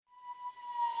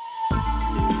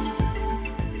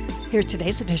Here's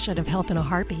today's edition of Health in a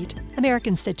Heartbeat.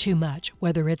 Americans sit too much,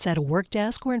 whether it's at a work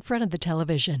desk or in front of the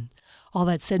television. All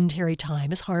that sedentary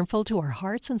time is harmful to our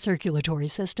hearts and circulatory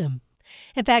system.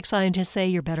 In fact, scientists say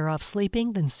you're better off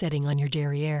sleeping than sitting on your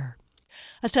derrière.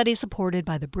 A study supported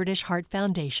by the British Heart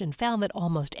Foundation found that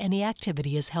almost any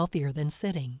activity is healthier than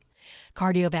sitting.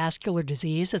 Cardiovascular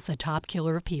disease is the top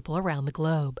killer of people around the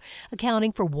globe,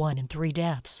 accounting for 1 in 3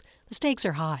 deaths. The stakes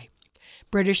are high.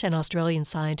 British and Australian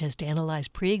scientists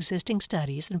analyzed pre-existing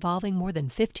studies involving more than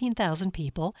 15,000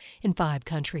 people in 5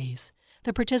 countries.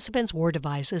 The participants wore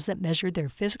devices that measured their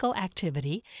physical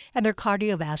activity, and their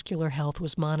cardiovascular health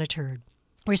was monitored.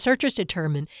 Researchers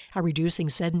determined how reducing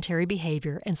sedentary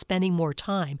behavior and spending more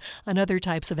time on other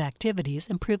types of activities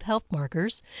improve health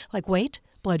markers like weight,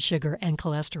 blood sugar, and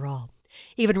cholesterol.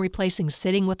 Even replacing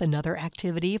sitting with another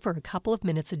activity for a couple of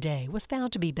minutes a day was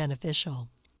found to be beneficial.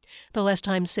 The less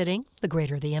time sitting, the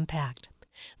greater the impact.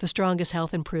 The strongest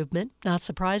health improvement, not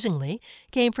surprisingly,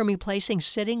 came from replacing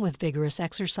sitting with vigorous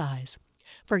exercise.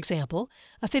 For example,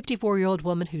 a 54-year-old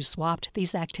woman who swapped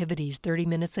these activities 30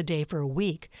 minutes a day for a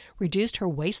week reduced her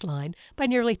waistline by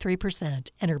nearly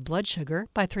 3% and her blood sugar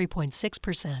by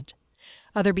 3.6%.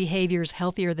 Other behaviors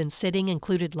healthier than sitting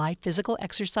included light physical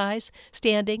exercise,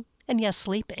 standing, and yes,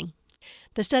 sleeping.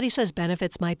 The study says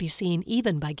benefits might be seen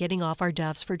even by getting off our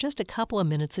duffs for just a couple of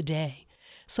minutes a day.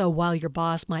 So while your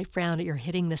boss might frown at your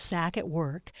hitting the sack at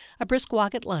work, a brisk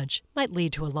walk at lunch might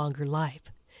lead to a longer life.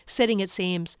 Sitting, it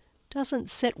seems, doesn't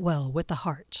sit well with the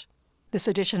heart. This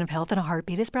edition of Health in a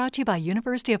Heartbeat is brought to you by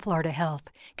University of Florida Health,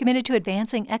 committed to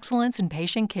advancing excellence in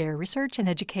patient care, research, and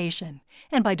education,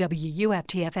 and by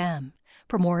WUFT-FM.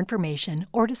 For more information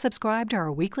or to subscribe to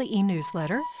our weekly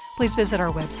e-newsletter, please visit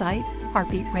our website,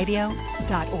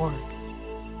 heartbeatradio.org.